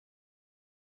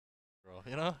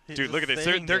You know? Dude, look at this.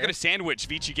 They're going to sandwich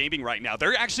Vici Gaming right now.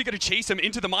 They're actually going to chase him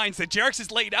into the mines that Jarex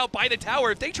is laid out by the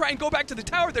tower. If they try and go back to the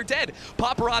tower, they're dead.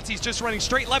 Paparazzi's just running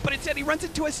straight left, but instead he runs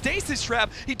into a stasis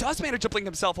trap. He does manage to blink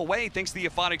himself away thanks to the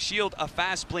Aphotic Shield, a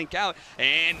fast blink out.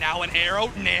 And now an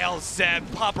arrow nails Seb.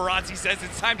 Paparazzi says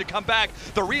it's time to come back.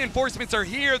 The reinforcements are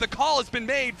here. The call has been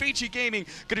made. Vici Gaming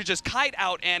going to just kite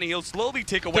out Annie. He'll slowly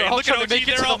tick away. Look at OG.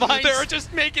 They're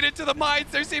just making it to the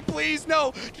mines. They're saying, please,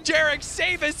 no. Jarex,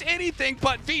 save us, anything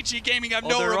but Vici Gaming have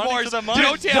no remorse.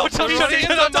 No tail. He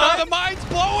stands on top of the mines,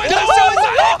 blowing the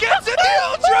suicide gets it, the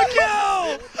ultra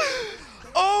kill!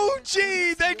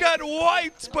 OG, they got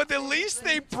wiped, but at least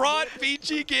they brought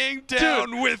Vici Gang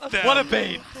down with them. What a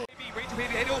bait.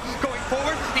 Going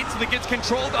forward, instantly gets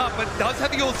controlled up, but does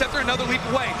have the Eagle Scepter another leap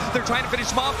away. They're trying to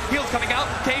finish him off. Heals coming out.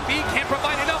 KB can't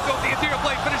provide enough. Goes the Ethereal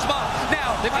Blade, finish him off.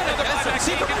 Now, they've got another buyback.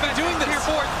 Secret been doing this. Tier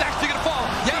 4, it's actually going to fall.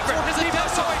 Secret,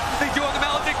 they do on the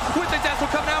Maledict with the Dazzle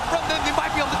coming out from them. They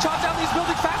might be able to chop down these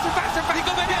buildings faster.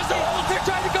 They're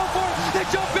trying to go for it. They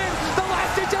jump in. The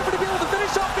last ditch effort to be able to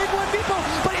finish off Big One Meepo,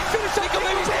 but he's finished off.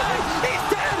 He's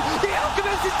dead. The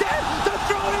Alchemist is dead. The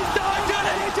throne is done.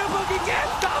 He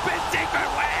can't stop it. Secret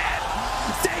win.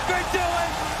 Secret do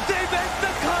it. They make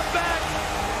the comeback.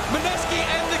 Mineski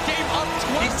end the game up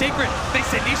 20. Secret. They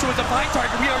said Nisha was a fine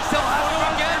target. We are still out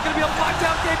of again. They're going to be able to lock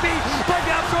down KB, but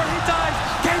now short he dies.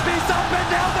 KB's up and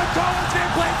now the Chronosphere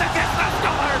plays against the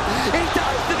Storm. He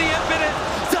dies to the infinite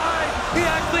side. He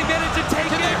actually managed to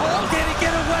take it. Can he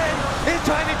get away? He's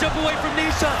trying to jump away from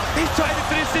Nisha. He's trying to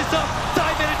finish this up.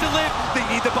 Side managed to live. They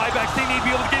need the buybacks. They need to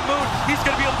be able to get Moon. He's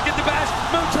going to be able to get the bash.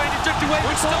 Moon trying to drift away.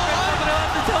 We're still alive.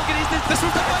 This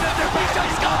was the one after Nisha.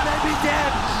 He's gone and he's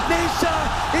dead. Nisha,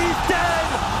 he's dead.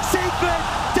 Secret,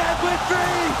 dead with 3.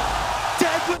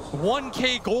 Dead with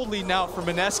 1K gold lead now for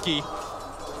Mineski.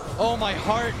 Oh, my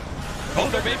heart. Oh,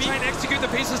 they're trying to execute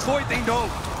the Faceless Void. They know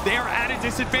they are at a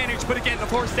disadvantage, but again, the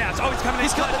Force Stabs. Oh, he's coming in.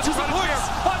 He's got the 2 supports.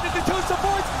 Onto the 2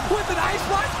 supports with an Ice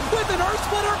Blast, with an Earth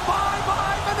Splitter. 5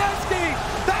 behind Mineski.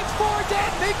 That's 4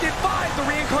 dead. Make it 5. The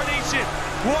reincarnation.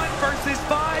 1 versus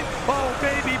 5. Oh,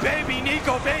 baby,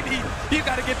 Nico, baby. You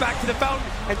got to get back to the fountain,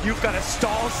 and you've got to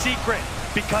stall Secret,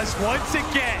 because once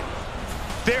again,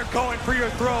 they're going for your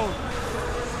throne.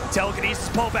 Telekinesis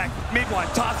pullback. Mid one.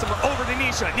 Toss him over to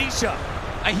Nisha.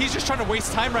 He's just trying to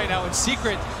waste time right now in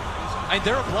Secret. And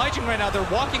they're obliging right now.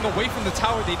 They're walking away from the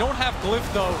tower. They don't have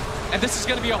Glyph though. And this is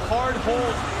going to be a hard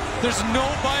hold. There's no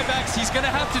buybacks. He's going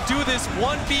to have to do this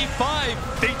 1v5.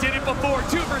 They did it before.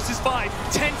 2 versus 5.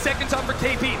 10 seconds on for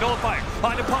KP. Nullifier.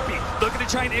 On to Puppy. Looking to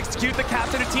try and execute the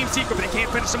captain of Team Secret, but they can't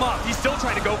finish him off. He's still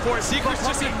trying to go for it. Secret's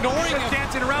just ignoring him.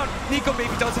 Dancing around. Nico maybe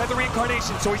does have the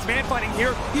reincarnation, so he's man fighting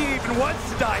here. He even wants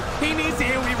to die. He needs the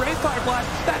AoE raise fire blast.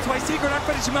 That's why Secret aren't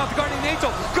finishing him off. The Guardian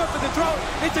Angel. Go for the throw.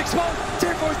 It's exposed.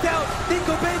 Tier 4's down.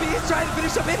 Nico baby is trying to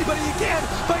finish up anybody he can.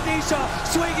 But Nisha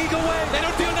swinging away. They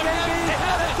don't do enough. They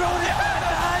have it. Thrown it.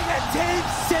 Team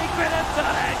Secret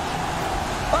aside.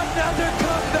 Another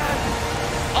comeback.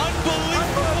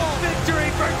 Unbelievable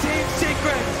Victory for Team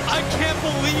Secret. I can't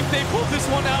believe they pulled this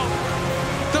one out.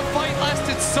 The fight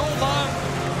lasted so long.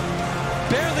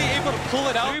 Barely able to pull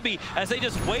it out. Newbie, as they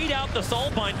just wait out the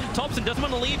Soulbind. Thompson doesn't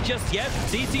want to leave just yet.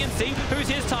 CCNC, who's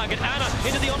his target? Anna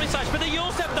into the Omnislash, but the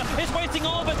Eagle Scepter is wasting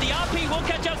all of it. The RP will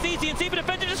catch out CCNC, but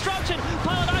defender destruction.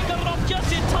 Paladin got it off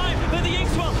just in time. But the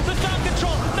Inkswell, the sound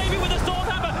control, maybe with a Sword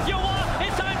Hammer.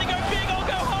 It's time to go big or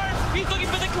go home. He's looking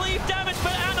for the cleave damage,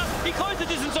 but Anna, he closed the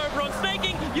distance over on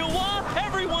Snaking.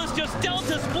 Everyone's just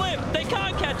Delta split. They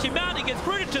can't catch him out. He gets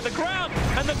rooted to the ground.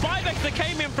 And the buybacks that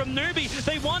came in from Newbie,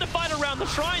 they want to fight around the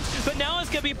shrines, but now it's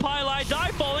going to be Pylai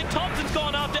Die falling. Thompson's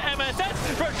gone after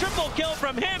MSS for a triple kill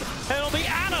from him. And it'll be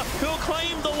Anna who'll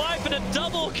claim the life in a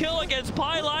double kill against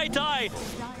Pylai Die.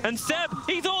 And Seb,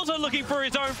 he's also looking for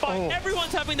his own fight.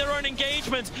 Everyone's having their own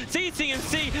engagements.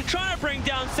 CCNC trying to bring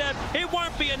down Seb. It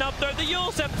won't be enough though. The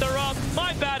Eagle Scepter up.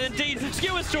 My bad indeed.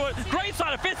 Skewers through it. Great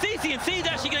side of fit. CCNC is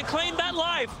actually going to claim that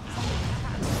life.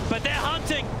 But they're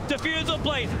hunting. Diffusal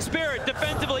Blade. Spirit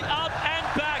defensively up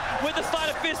and back with the Sleight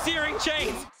of Fist searing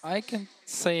chains. I can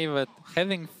say that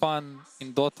having fun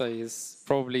in Dota is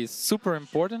probably super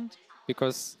important,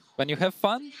 because when you have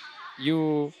fun,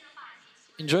 you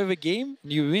enjoy the game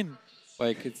and you win.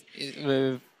 Like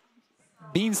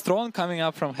being strong coming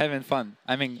up from having fun.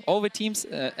 I mean, all the teams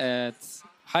at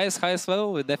highest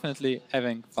level were definitely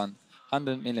having fun.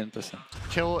 100,000,000%.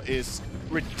 Kill is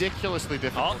ridiculously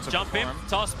difficult to jump in, perform.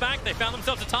 toss back. They found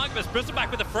themselves a target, but Bristol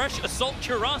back with a fresh Assault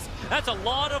Cuirass. That's a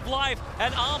lot of life.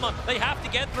 and Armor. They have to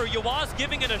get through. Yua's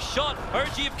giving it a shot.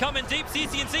 OG have come in deep.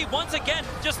 CCNC once again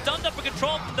just stunned up for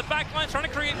control from the back line, trying to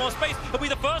create more space. He'll be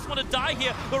the first one to die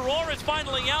here. The Roar is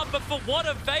finally out, but for what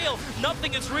avail?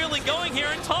 Nothing is really going here.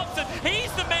 And Thompson,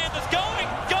 he's the man that's going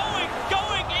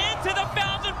into the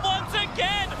fountain once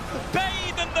again.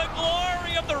 Bathe in the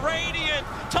glory of the Radiant.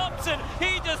 Thompson,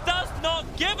 he just does not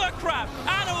give a crap.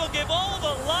 Anna will give all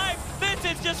the life. This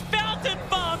is just fountain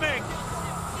farming.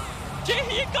 Gee,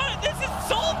 you got it. This is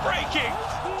soul breaking.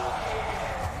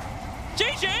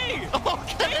 GG.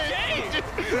 Okay.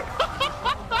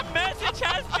 GG. Message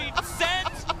has been sent.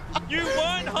 You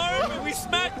weren't home, and we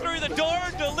smacked through the door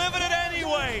and delivered it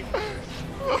anyway.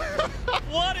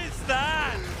 What is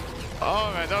that?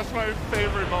 Oh man, that's my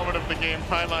favorite moment of the game.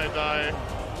 TI9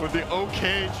 with the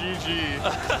okay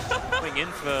GG. Going in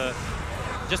for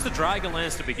just the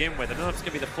Dragonlance to begin with. I don't know if it's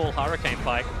going to be the full Hurricane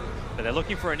Pike, but they're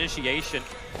looking for initiation.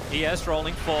 ES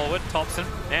rolling forward, Thompson,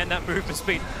 and that movement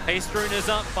speed. Hastrun is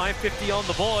up, 550 on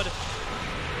the board.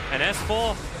 And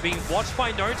S4 being watched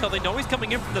by Notel. They know he's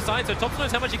coming in from the side, so Thompson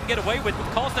knows how much he can get away with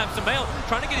Cold Snap. Sumail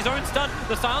trying to get his own stun.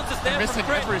 The silence is there from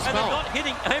Crit, and they're not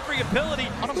hitting every ability.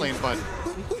 Bottom lane, but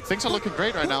things are looking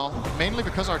great right now. Mainly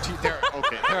because our team, they're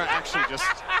actually just...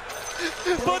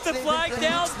 Put the flag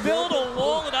down, build a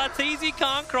wall, and Arteezy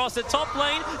can't cross it. Top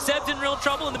lane, Seb's in real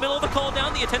trouble in the middle of the call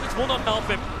down. The attendants will not help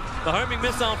him. The homing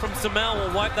missile from Sumail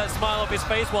will wipe that smile off his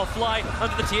face while Fly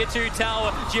under the tier 2 tower.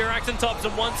 Jirax and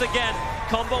Thompson once again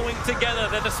comboing together.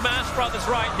 They're the Smash Brothers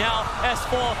right now.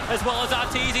 S4 as well as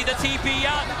Arteezy, the TP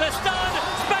out, the stun,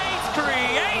 space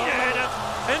created,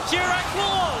 and Jirax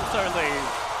will also leave.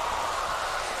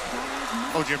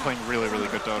 OG are playing really, really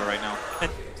good Dota right now.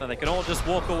 And so they can all just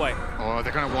walk away. Oh,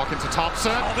 they're gonna walk into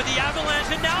Thompson. Over the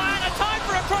Avalanche, and now Anna, time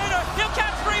for a Chrono. He'll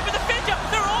catch free for the Fidget.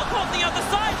 They're all caught on the other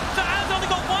side. So Anna's only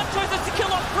got one choice, that's to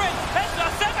kill off Crit.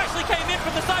 Seb actually came in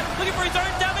from the side, looking for his own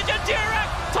damage. And Dirac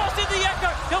tossed in the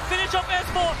Echo. He'll finish off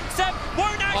S4. Seb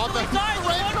won't actually die.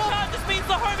 The one shot just means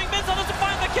the homing missile doesn't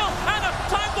find the kill. Anna,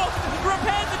 time walk,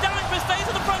 repairs the damage, but stays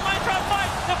on the front line, trying to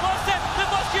fight. They've lost Seb,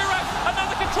 they've lost Dirac.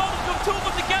 Another controller, two of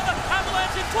them together.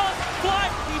 Avalanche and toss. Fly,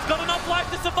 he's got enough life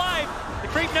to survive. The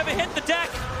creep never hit the deck,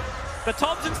 but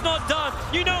Thompson's not done.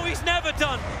 You know he's never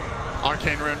done.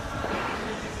 Arcane Rune.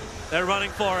 They're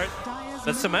running for it.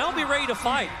 But Sumail will be ready to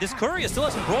fight. This courier still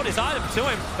hasn't brought his item to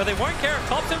him, but they won't care if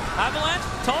Thompson, Avalanche,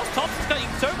 toss. Thompson's getting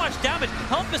so much damage.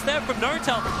 Help is there from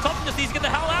Notel. Thompson just needs to get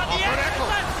the hell out.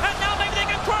 And now maybe they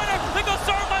can Chrono. They got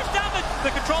so much damage.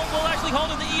 The control will actually hold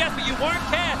in the ES, but you won't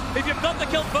care if you've got the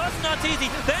kill first and Arteezy.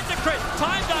 Then to Crit.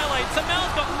 Time dilate.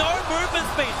 Sumail's got no movement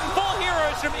speed. 4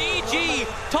 heroes from EG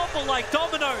topple like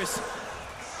dominoes.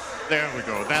 There we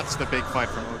go. That's the big fight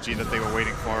from OG that they were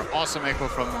waiting for. Awesome echo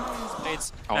from...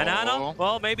 And Anna,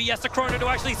 well, maybe he has to Chrono to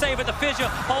actually save it. The Fissure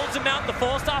holds him out. The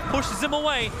 4-star pushes him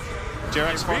away.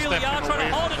 Jirax really are trying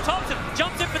to hold it. Thompson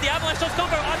jumps in for the Avalanche toss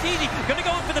combo. Arteezy going to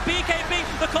go in for the BKB.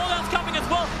 The cooldown's coming as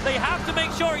well. They have to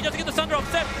make sure he doesn't get the Sunder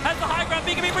offset. Has the high ground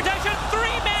BKB protection.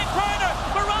 3-man Chrono.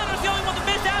 Marano's the only one that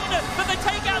missed out on it, but they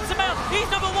take out Sumail. He's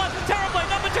number 1. Terrorblade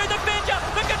number 2. The Fissure.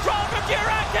 The control from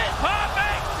Jirax is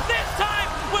perfect. This time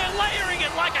we're layering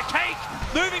it like a cake.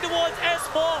 Moving towards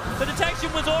S4. The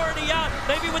detection was already out.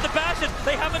 Maybe with the Bastion,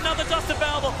 they have another dust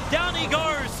available. Down he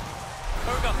goes.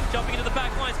 Ogre jumping into the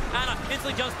back lines. Anna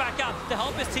instantly jumps back out to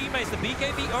help his teammates. The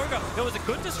BKB Ogre. It was a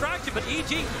good distraction, but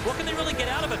EG, what can they really get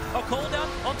out of it? A call down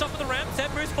on top of the ramp.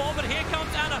 Seb moves forward, but here comes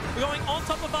Anna going on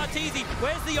top of Arteezy.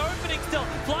 Where's the opening still?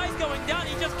 Fly's going down.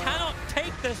 He just cannot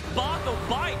take this Barthel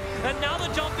bite. And now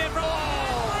the jump in from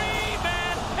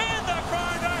 3-man in the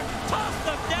Chrono. Toss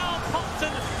them down,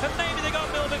 Thompson. And maybe they got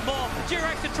a little bit more.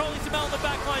 Jirax controlling Sumail on the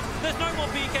back lines. There's no more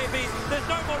BKBs. There's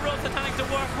no more real Satanic to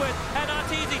work with. And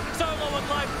Arteezy, so low on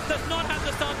life, does not have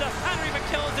the Sunder. Anna even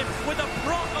kills him with a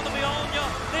proc on the Mjolnir.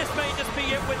 This may just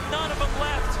be it with none of them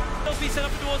left. They'll be set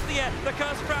up towards the air. The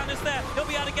Cursed Crown is there. He'll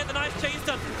be able to get the nice chain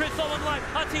stun. Crit low on life.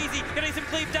 Arteezy getting some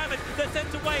cleave damage. They're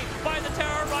sent away by the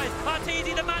Terrorize.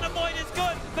 Arteezy, the Mana Void is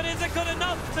good, but is it good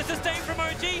enough? The sustain from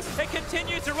OG, it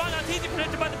continues to run. Arteezy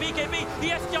protected by the BKB. He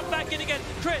has to jump back in again.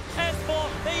 Crit, S4,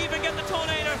 they even get the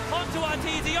Tornado onto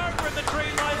Arteezy over in the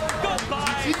tree line.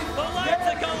 Goodbye. The lights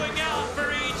are going out for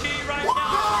EG right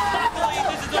now. Luckily,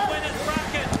 this is a winner's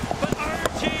bracket, but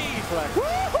OG,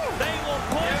 they will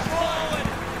push forward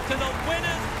to the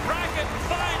winner's bracket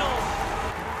final.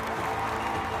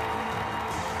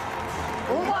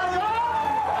 Oh my God!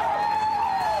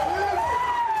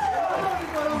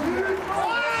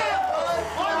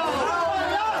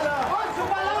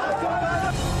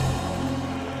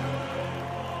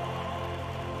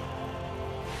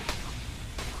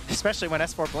 Especially when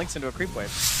S4 blinks into a creep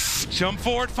wave. Jump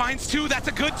forward, finds 2. That's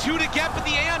a good 2 to get, but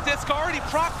the Aeon Disc already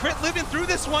proc crit living through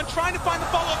this one, trying to find the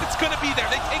follow-up. It's going to be there.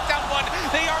 They take down 1.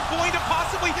 They are going to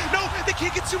possibly... No, they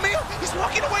can't get Sumail. He's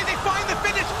walking away. They find the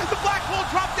finish. The black hole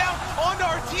dropped down onto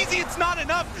Arteezy. It's not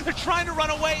enough. They're trying to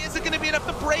run away. Is it going to be enough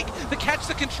to break the catch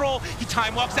the control? He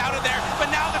time walks out of there,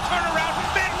 but now the turnaround.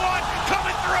 Mid-1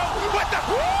 coming through with the...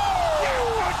 Who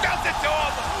does it to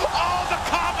him? All the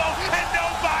combo and no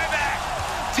buyback.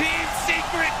 Team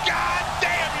Secret, god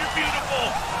damn, you're beautiful.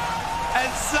 As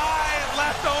Zai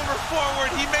left over forward,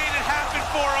 he made it happen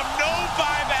for him. No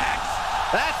buybacks.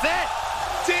 That's it.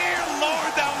 Dear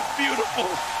Lord, that was beautiful.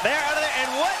 They're out of there,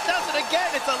 and what does it again?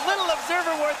 It's a little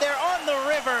observer ward there on the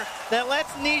river that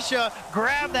lets Nisha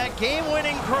grab that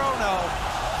game-winning chrono.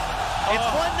 It's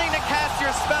one thing to cast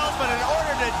your spells, but in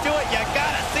order to do it, you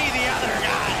gotta see the other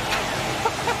guy.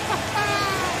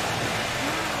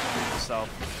 So,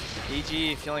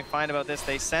 EG feeling fine about this.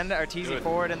 They send Arteezy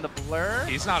forward in the blur.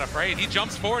 He's not afraid. He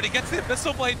jumps forward. He gets the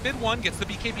Abyssal Blade mid-1, gets the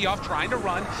BKB off, trying to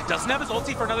run. Doesn't have his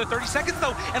ulti for another 30 seconds,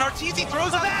 though. And Arteezy throws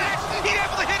a dash. He's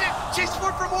able to hit it. Chase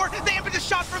forward for more. They have a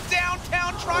shot from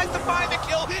downtown. Tries to find the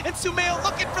kill. And Sumail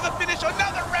looking for the finish.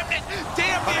 Another remnant.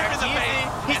 Damn near in the base.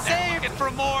 He saved. Looking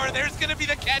for more. There's going to be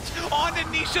the catch on to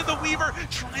Nisha the Weaver.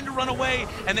 Trying to run away.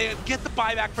 And they get the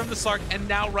buyback from the Slark and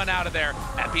now run out of there.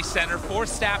 Epicenter for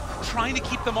Staff. Trying to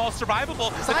keep them all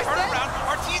survivable. The turnaround,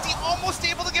 Arteezy almost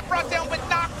able to get brought down, but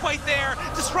not quite there.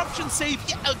 Disruption save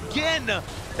yet again.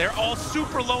 They're all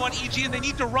super low on EG and they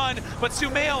need to run, but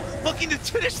Sumail looking to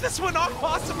finish this one off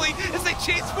possibly as they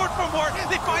chase forward for more.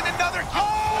 They find another kill.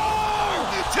 Oh!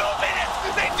 2 minutes!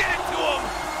 They did it to him!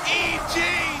 EG!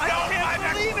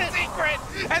 Secret!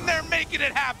 And they're making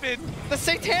it happen! The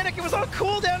Satanic, it was on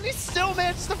cooldown, and he still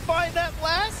managed to find that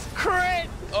last crit!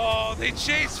 Oh, they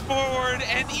chase forward,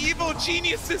 and Evil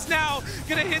Genius is now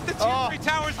gonna hit the tier 3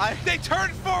 towers. They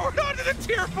turn forward onto the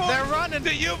tier 4. They're running.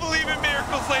 Do you believe in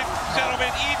miracles, ladies and gentlemen?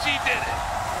 EG did it.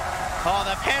 Oh,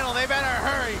 the panel, they better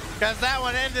hurry, because that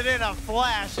one ended in a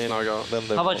flash.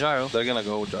 How about Gyro? They're gonna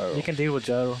go Gyro. You can deal with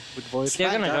Gyro, with voice.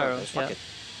 They're gonna Gyro. Fuck it.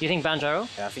 You think ban Gyro?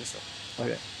 Yeah, I think so.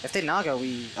 Okay. If they Naga,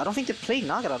 I don't think they play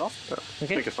Naga that often. Okay. I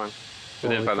think it's fine. We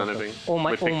didn't ban anything. Oh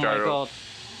my Gyro. god.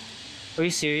 Are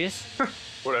you serious?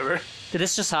 Whatever. Did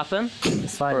this just happen?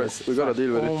 It's fine. We gotta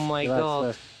deal with it. Oh my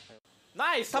god.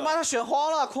 Nice！他妈他选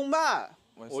慌了，空半。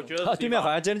我觉得他对面好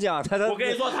像真这样，他我跟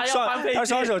你说，他要翻飞机，他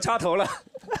双手插头了，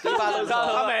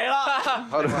他没了。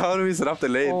How do we set up the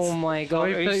lanes? Oh my god. Are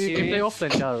you you can play serious?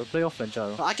 offlane Gyro, play offlane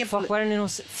Gyro. I can Fuck, why didn't you know?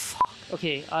 Fuck.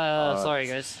 Okay, sorry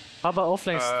guys. How about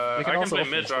offlanes? We I can also play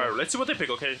offlane mid Gyro. Let's see what they pick,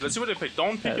 okay? Let's see what they pick.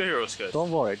 Don't pick your heroes, guys. Don't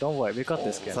worry, we got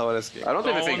this game. I don't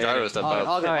even think Gyro is that bad.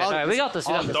 Alright, we got this.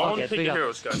 Don't pick We your got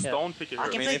heroes, this. guys. Yeah. Don't pick your I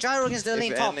heroes. can play Gyro against the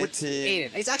lane top with team-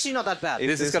 Aiden. It's actually not that bad.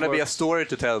 This is gonna be a story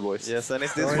to tell, boys. Yes, and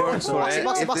if this works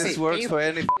for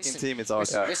any, fucking team, it's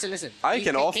awesome. Listen. I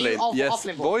can offlane. Yes,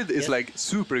 Void is like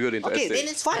super good into Okay, SA. then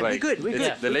it's fine. We're good.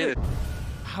 The lane.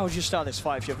 How would you start this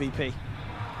fight if you're VP?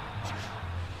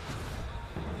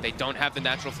 They don't have the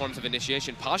natural forms of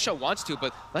initiation. Pasha wants to,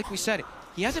 but like we said,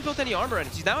 he hasn't built any armor, and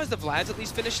he now has the Vlads at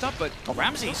least finished up, but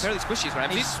Ramsey's fairly squishy.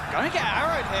 Ramsey's gonna get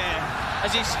arrowed here as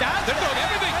he stands. They're throwing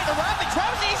everything.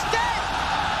 Ramsey's dead.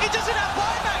 He doesn't have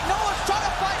buyback. No one's trying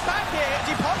to fight back here as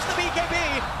he pops the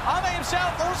BKB. Ame himself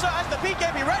also has the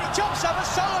BKB ready. Jumps up.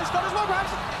 Solo's got as well.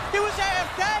 Ramsey. He was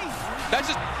AFK.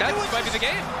 that might be the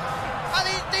game. And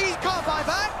he can't buy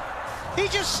back. He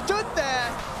just stood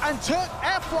there and took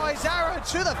FY's arrow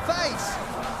to the face.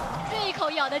 这一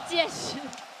口咬的结实，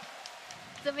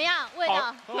怎么样？味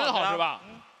道？真的好吃吧？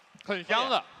很香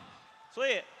的。所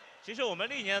以，其实我们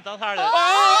历年当他人。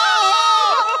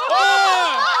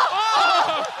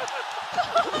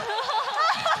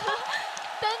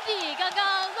登底刚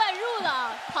刚乱入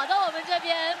了，跑到我们这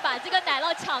边把这个奶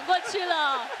酪抢过去了。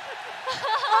我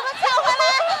们抢回来，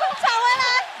抢回来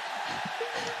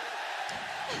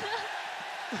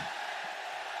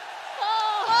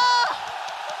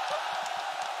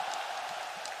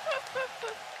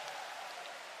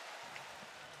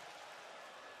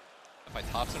！By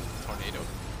Thompson with the tornado.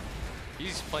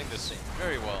 He's playing this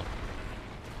very well.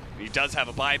 He does have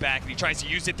a buyback, and he tries to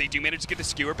use it. They do manage to get the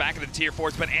skewer back into the tier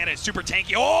 4s, but Ana is super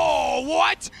tanky. Oh,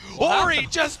 what? Ori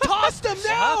just tossed him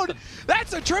down!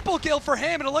 That's a triple kill for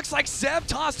him, and it looks like Zev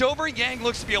tossed over. Yang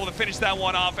looks to be able to finish that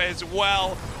one off as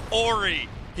well. Ori,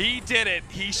 he did it.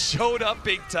 He showed up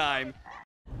big time.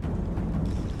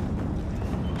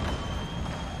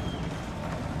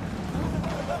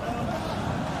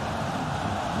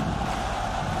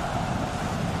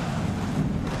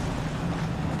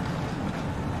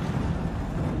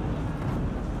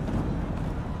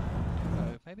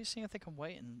 Maybe maybe seeing if they can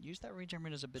wait and use that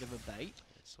regen as a bit of a bait.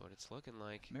 That's what it's looking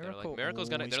like. Miracle. Miracle's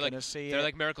gonna. They're see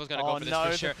like Miracle's gonna go for this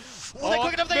for sure. They're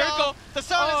cooking up the Miracle. The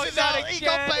silence is out. Again. He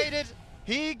got baited.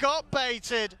 He got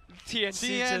baited.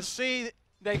 TNC.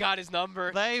 They got his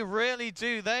number. They really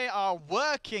do. They are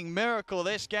working Miracle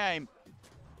this game.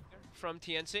 From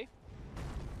TNC.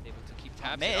 Able to keep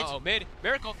tabs. Mid. Uh-oh, mid.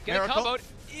 Miracle. Get comboed.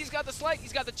 He's got the slight.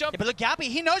 He's got the jump. Yeah, but look, Gabby,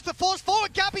 he knows the force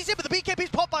forward. Gabby's in, but the BKB's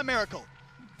popped by Miracle.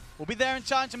 We'll be there in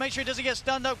time to make sure he doesn't get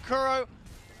stunned up. Kuro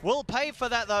will pay for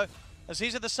that, though. As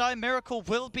he's at the side, Miracle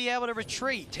will be able to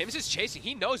retreat. Tims is chasing.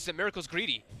 He knows that Miracle's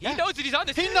greedy. Yeah. He knows that he's on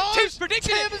this. He knows. Tims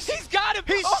predicted it. He's got him.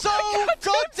 He's so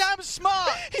goddamn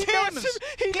smart. He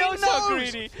knows how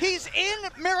greedy. He's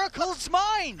in Miracle's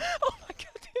mind. Oh my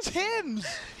God. Tims.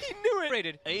 He knew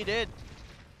it. He did.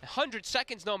 100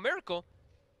 seconds, no Miracle.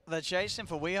 They're chasing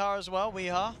for Weeha as well.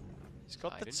 Weeha. He's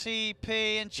got the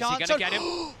TP and chance. Is he gonna get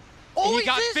him? Oh, he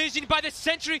got visioned by the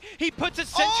sentry. He puts a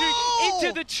sentry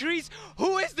into the trees.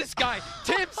 Who is this guy?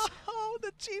 Tims.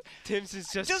 The team. Tims is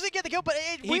just. Doesn't get the kill, but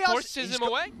he forces him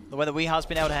away. The way that Weeha's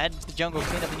been able to head into the jungle,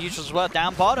 clean up the neutrals as well.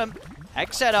 Down bottom.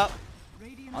 X setup.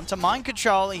 Onto mind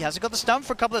control. He hasn't got the stun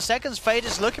for a couple of seconds. Fade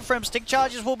is looking for him. Stick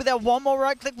charges will be there. One more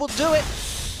right click will do it.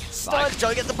 Stun.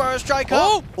 Joe gets the burrow strike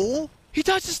up. Oh! He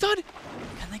dodged the stun.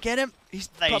 Can they get him?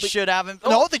 They should have him.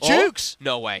 No, the Jukes.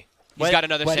 No way. He's got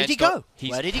another Where did he go? He's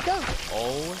Where did he go?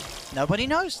 Oh. Nobody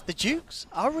knows. The Jukes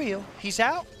are real. He's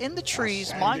out in the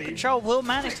trees. Mind control will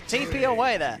manage to TP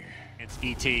away there. It's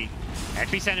ET.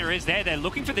 Epicenter is there. They're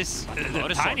looking for this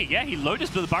Tiny. Yeah, he loaded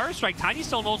the Burrow Strike. Tiny's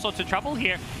still in all sorts of trouble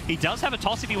here. He does have a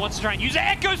toss if he wants to try and use it.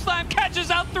 Echo Slam catches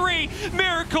out 3.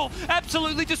 Miracle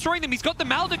absolutely destroying them. He's got the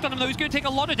Maledict on him, though. He's going to take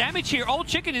a lot of damage here. Old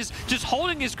Chicken is just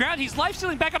holding his ground. He's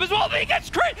life-stealing back up as well. But he gets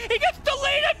crit. He gets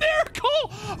deleted. Miracle.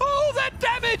 Oh, that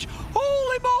damage.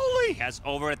 Holy moly. He has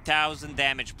over 1,000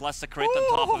 damage plus the crit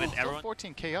on top of it. Everyone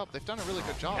 14k up. They've done a really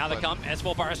good job. Now they come.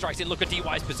 S4 Burrow strikes in. Look at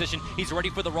DY's position. He's ready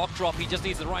for the rock drop. He just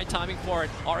needs the right timing for it.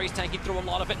 Ari's tanking through a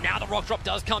lot of it. Now the rock drop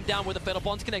does come down with a better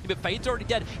bonds connected, but Fade's already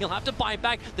dead. He'll have to buy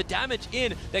back the damage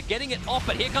in. They're getting it off,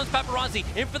 but here comes Paparazzi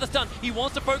in for the stun. He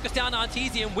wants to focus down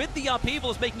Arteezy, and with the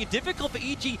upheaval, it's making it difficult for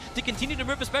EG to continue to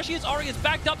move, especially as Ori has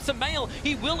backed up Samael.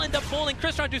 He will end up falling.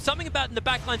 Chris trying to do something about it in the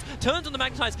backlines, turns on the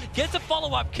Magnetize, gets a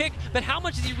follow-up kick, but how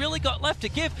much has he really got left to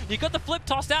give? You got the flip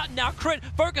tossed out, and now crit,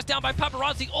 focused down by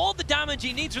Paparazzi. All the damage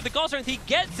he needs with the God Strength, he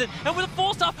gets it, and with a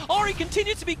 4-star, Ori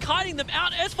continues to be kiting them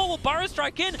out. S4 will Burrow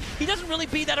Strike in. He doesn't really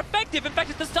be that effective. In fact,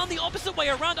 it's the stun the opposite way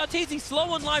around. Arteezy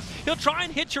slow on life. He'll try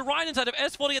and hit you right inside of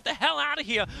S4 to get the hell out of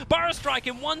here. Burrow Strike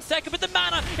in 1 second, but the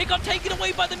mana, it got taken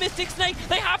away by the Mystic Snake.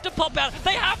 They have to pop out.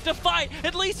 They have to fight.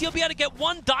 At least he'll be able to get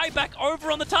one die back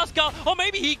over on the Tusker, or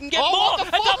maybe he can get more.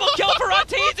 A double kill for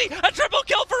Arteezy. A triple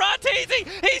kill for Arteezy.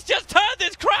 He's just turned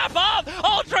this crap up.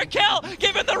 Ultra kill,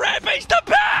 giving the Rampage the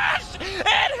bash.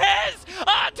 It is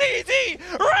Arteezy.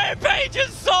 Rampage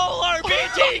is solo.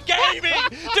 BG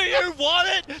Gaming. Do you want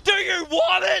it? Do you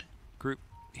want it? Group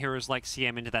heroes like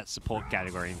CM into that support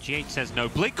category. And GH says no.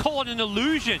 Blink call an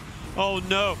illusion. Oh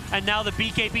no. And now the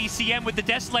BKB CM with the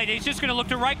Desolator. He's just going to look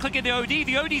to right click at the OD.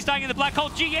 The OD's dying in the black hole.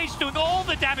 GH doing all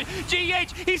the damage.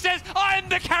 GH, he says, I'm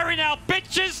the carry now,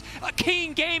 bitches.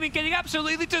 Keen Gaming getting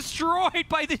absolutely destroyed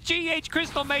by the GH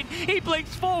Crystal Maiden. He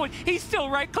blinks forward. He's still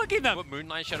right clicking them. With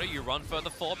Moonlight Shadow, you run further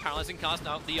forward. Paralyzing cast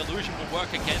now. The illusion will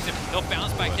work against him. He'll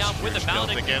bounce back down with the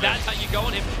Maledict. That's how you go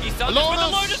on him. He starts with the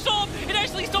Lotus Orb. It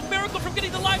actually stopped Miracle from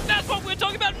getting the life. That's what we're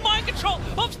talking about. Mind control.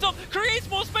 Upstop creates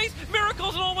more space.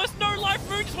 Miracle's an almost no life.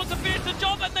 Moon just wants to finish the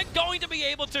job, and they're going to be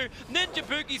able to. Ninja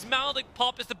Buki's Maledict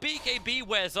pop as the BKB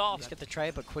wears off. Let's get the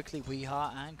trade, but quickly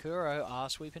Weeha and Kuro are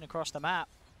sweeping across the map.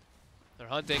 They're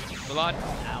hunting. Milan.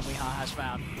 And Weeha has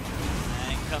found.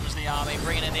 And comes the army,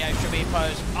 bringing in the extra B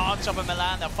post on top of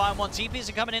Milan. They'll find one. TPs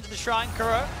are coming into the shrine.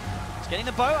 Kuro is getting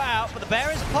the boat out, but the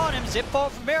bear is upon him. Zip ball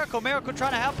from Miracle. Miracle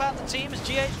trying to help out the team as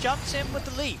GH jumps in with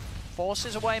the leap.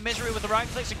 Forces away Misery with the right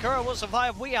clicks, and Kuro will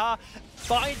survive. Weeha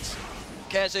finds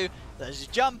Kezu. There's a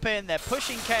jump in, they're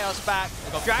pushing Chaos back,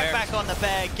 drag back on the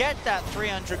bear, get that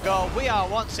 300 goal. Weeha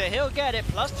wants it, he'll get it,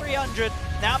 plus 300.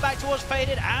 Now back towards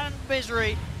Faded and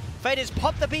Misery. Faded's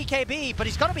popped the BKB, but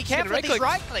he's got to be careful with these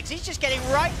right clicks. He's just getting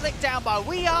right clicked down by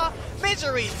Weeha.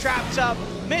 Misery's trapped up.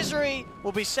 Misery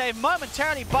will be saved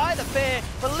momentarily by the fear,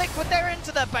 but Liquid, they're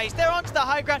into the base. They're onto the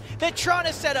high ground. They're trying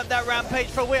to set up that rampage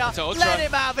for Weeha. Let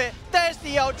him have it. There's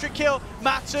the ultra kill.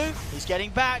 Matsu, he's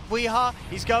getting back. Weeha,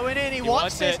 he's going in. He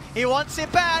wants this. He wants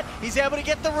it bad. He's able to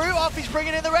get the root off. He's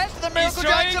bringing in the rest of the Miracle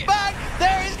drags it back.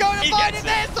 There he's going to find it.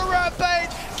 There's the rampage.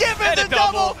 Give him the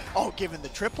double. Oh, give him the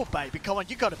triple, baby. Come on,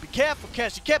 you got to be careful,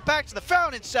 Kes. You get back to the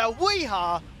fountain cell.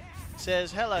 Weeha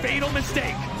says hello. Fatal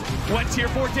mistake. One tier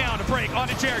 4 down, a break,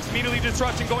 onto Jerix, immediately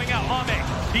disruption going out, Ame.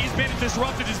 He's been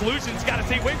disrupted, his illusions, gotta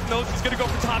stay away from those, he's gonna go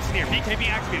for Thompson here. BKB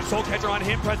activated, Soul Catcher on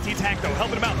him, press T tank though,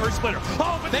 helping him out, Earth Splitter.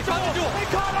 Oh, but they caught the duel! They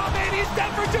caught Ame, and he's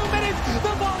dead for 2 minutes!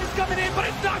 The ball is coming in, but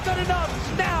it's not good enough!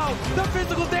 Now, the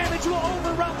physical damage will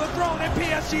overrun the throne and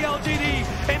PSG LGD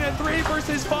in a 3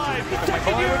 versus 5.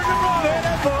 Second year in a row!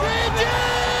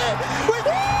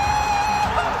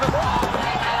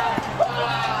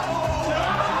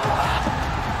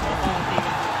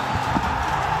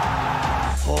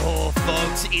 Oh,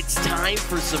 folks, it's time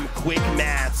for some quick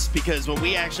maths, because when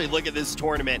we actually look at this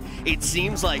tournament, it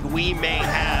seems like we may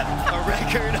have a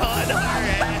record on our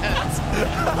hands.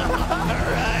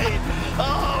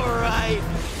 All right.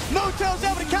 Motel's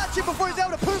able to catch him before he's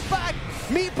able to poof back.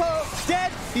 Meepo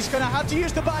dead. He's going to have to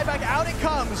use the buyback. Out it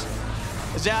comes.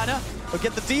 Zana will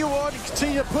get the D ward and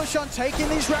continue to push on taking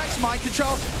these racks. Mind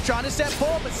control, trying to step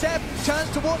forward, but Seb turns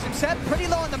towards him. Seb pretty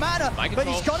low on the mana, but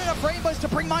he's got enough rainbows to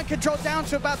bring mind control down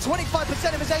to about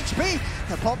 25% of his HP.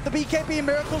 He'll pop the BKB and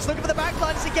Miracles, looking for the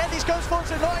backlines again. These Ghost Forms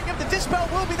are annoying him. The Dispel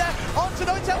will be there onto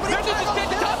Notel, but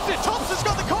Thompson's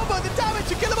got the combo, the damage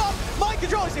to kill him off. Mind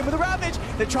control is in with the Ravage.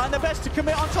 They're trying their best to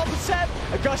commit on top of Seb.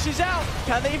 Gush is out.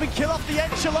 Can they even kill off the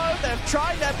Enchilo? They're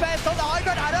trying their best on the high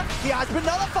ground. Anna, he has been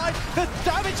nullified. The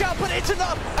damage output, it's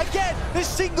enough. Again, this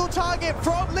single target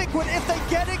from Liquid, if they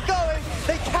get it going,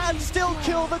 they can still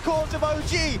kill the cause of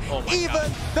OG,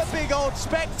 even the big old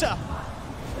Spectre.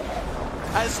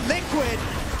 As Liquid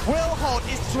will hold,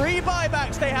 it's 3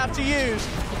 buybacks they have to use.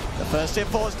 The first hit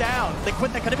falls down.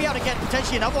 Liquid, they're going to be able to get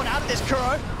potentially another one out of this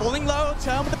Kuro. Falling low,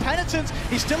 turn with the Penitence.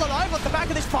 He's still alive off the back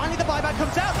of this. Finally, the buyback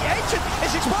comes out. The Ancient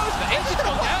is exposed. The Ancient's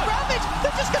going to pop Ravage.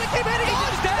 They're just going to keep hitting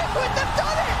on. Liquid, they've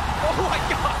done it. Oh my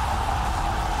god.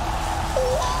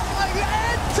 What an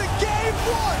end to game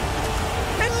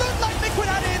 1. It looked like Liquid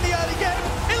had it in the early game.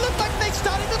 It looked like they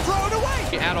started to throw it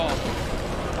away. At all.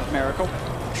 Miracle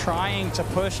trying to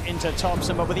push into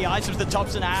Thompson, but with the items that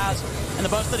Thompson has and the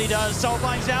burst that he does,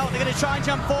 Soulbind's out. They're going to try and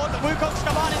jump forward. The Wukong's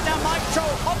come on, it's down. Mind control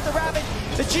off the Rabbit.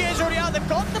 The GA's already out. They've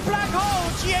got the black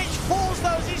hole. GH falls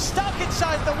those. He's stuck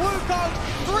inside the Wukong.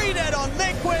 3 dead on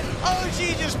Liquid.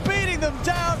 OG just beating them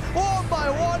down one by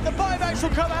one. The buybacks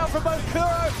will come out from both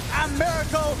Kuro and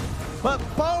Miracle. But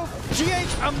both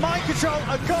GH and Mind Control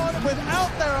are gone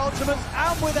without their ultimates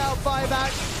and without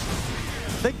buybacks.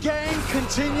 The game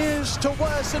continues to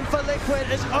worsen for Liquid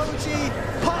as OG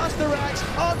past the racks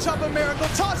on top of Miracle,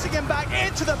 tossing him back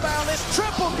into the boundless.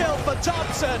 Triple kill for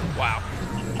Thompson. Wow.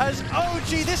 As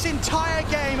OG, this entire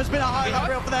game has been a highlight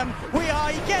reel for them.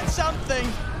 He gets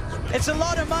something. It's a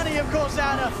lot of money, of course,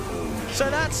 Anna.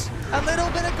 So that's a little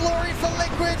bit of glory for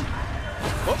Liquid.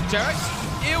 Oh, Jerix,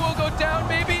 it will go down,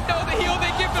 maybe. No, the heal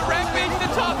they give the Rampage to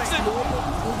Thompson.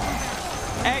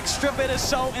 Extra bit of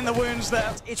salt in the wounds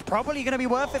there. It's probably going to be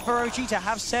worth it for OG to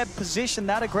have Seb positioned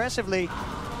that aggressively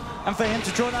and for him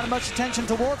to draw that much attention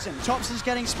towards him. Thompson's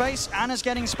getting space, Anna's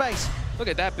getting space. Look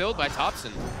at that build by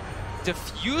Thompson.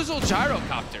 Diffusal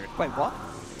Gyrocopter. Wait, what?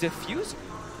 Diffusal?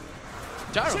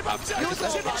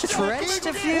 Gyrocopter. Trench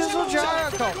Diffusal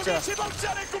Gyrocopter.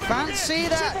 Fancy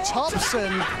that.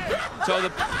 Thompson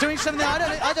doing something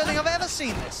I don't think I've ever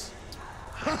seen this.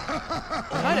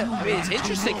 I mean, it's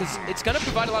interesting because it's going to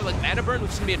provide a lot of like mana burn,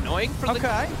 which is going to be annoying for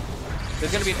Liquid.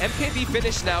 There's going to be an MKB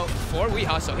finish now for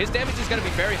Weehaw, so his damage is going to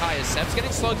be very high as Seb's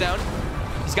getting slowed down.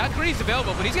 He's got greaves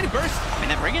available, but he's getting burst. I mean,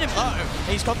 they're bringing him low.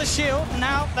 He's got the shield.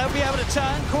 Now they'll be able to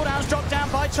turn. Cooldown's dropped down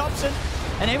by Thompson.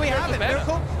 And here we have it.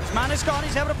 Miracle. His mana's gone.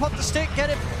 He's able to pop the stick, get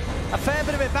him a fair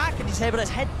bit of it back, and he's able to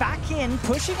head back in,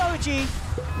 pushing OG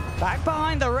back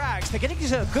behind the racks. They're getting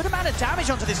a good amount of damage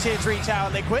onto this tier 3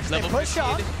 tower, Liquid. They push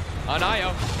on. On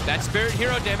Io. That Spirit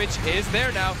Hero damage is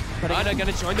there now. Ana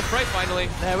gonna join the fray finally.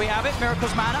 There we have it.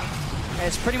 Miracle's mana.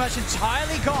 It's pretty much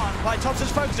entirely gone by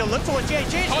Thompson's focus. He'll look for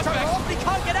GH. He's trying to off, but he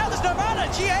can't get out. There's no mana.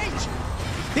 GH.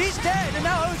 He's dead, and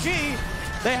now OG.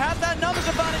 They have that numbers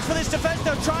advantage for this defense.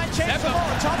 They'll try and change the ball.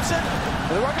 Thompson,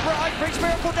 the Rocket Barrage brings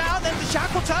Miracle down. Then the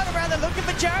Shackle turnaround. They're looking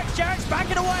for Jarek. Jarek's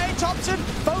backing away. Thompson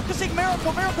focusing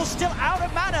Miracle. Miracle's still out of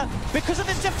mana because of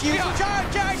this diffusion.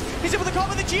 Jarek, he's in with the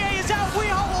combo. The GA is out.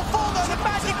 Weehaw will fall though. The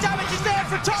magic damage is there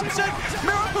for Thompson.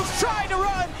 Miracle's trying to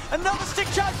run. Another stick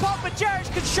charge pop, but Jarek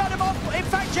can shut him off. In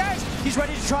fact, Jarek, he's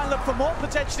ready to try and look for more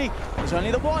potentially. There's only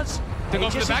the once. They go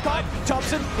for the back line.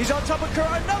 Thompson, he's on top of Kuro.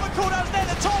 Another cooldown's there.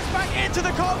 The toss back into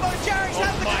the combo. Jarek's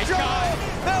has the control.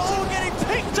 They're all getting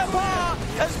picked apart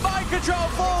as Mind Control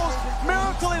falls.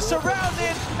 Miracle is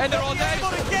surrounded. And they're all dead.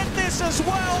 Able to get this as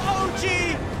well. OG,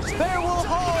 they will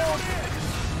hold.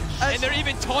 And they're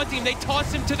even taunting. They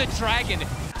toss him to the dragon.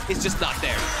 It's just not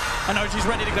there. And OG's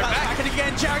ready to go back. And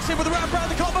again, Jarek's in with the wrap around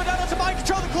the combo down onto Mind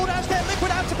Control. The cooldown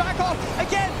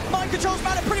controls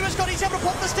matter. Pretty much got, he's able to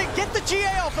pop the stick, get the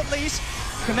GA off at least.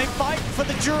 Can they fight for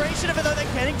the duration of it, though?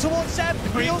 They're getting towards Seb.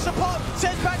 He also pop,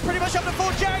 sends back pretty much up to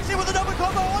 4. Jags in with a double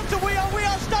combo onto We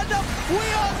Are stunned up. We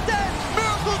Are dead.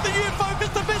 Miracle's the new focus.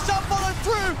 The missile followed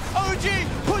through. OG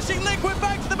pushing Liquid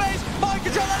back to the base. Mind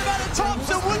control out of out of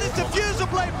Thompson with his diffuser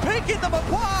blade, picking them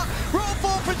apart. Roll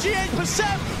 4 for GH for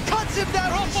Seb. Cuts him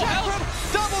down. Chakram,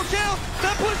 double kill.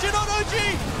 They're pushing on OG.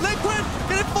 Liquid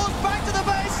getting forced back to the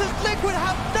base as Liquid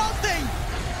have nothing.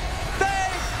 They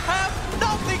have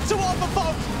nothing to offer,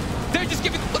 folks. They're just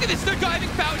giving, look at this, they're diving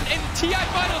Fountain and TI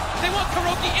Finals. They want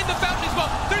Kuroki in the Fountain as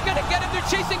well. They're gonna get him, they're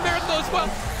chasing Miracle as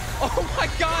well. Oh my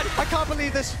God. I can't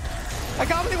believe this. I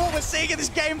can't believe what we're seeing in this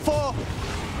game 4.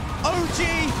 OG,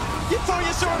 you thought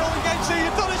you saw it all in game 2,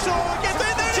 you thought you saw it all in game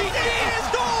 3, there it is,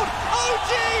 gold!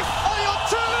 OG are your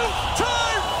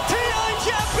 2-time TI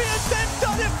champions, they've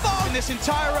done it for in this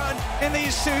entire run in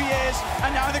these 2 years,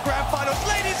 and now in the grand finals.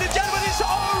 Ladies and gentlemen, it's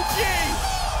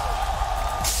OG!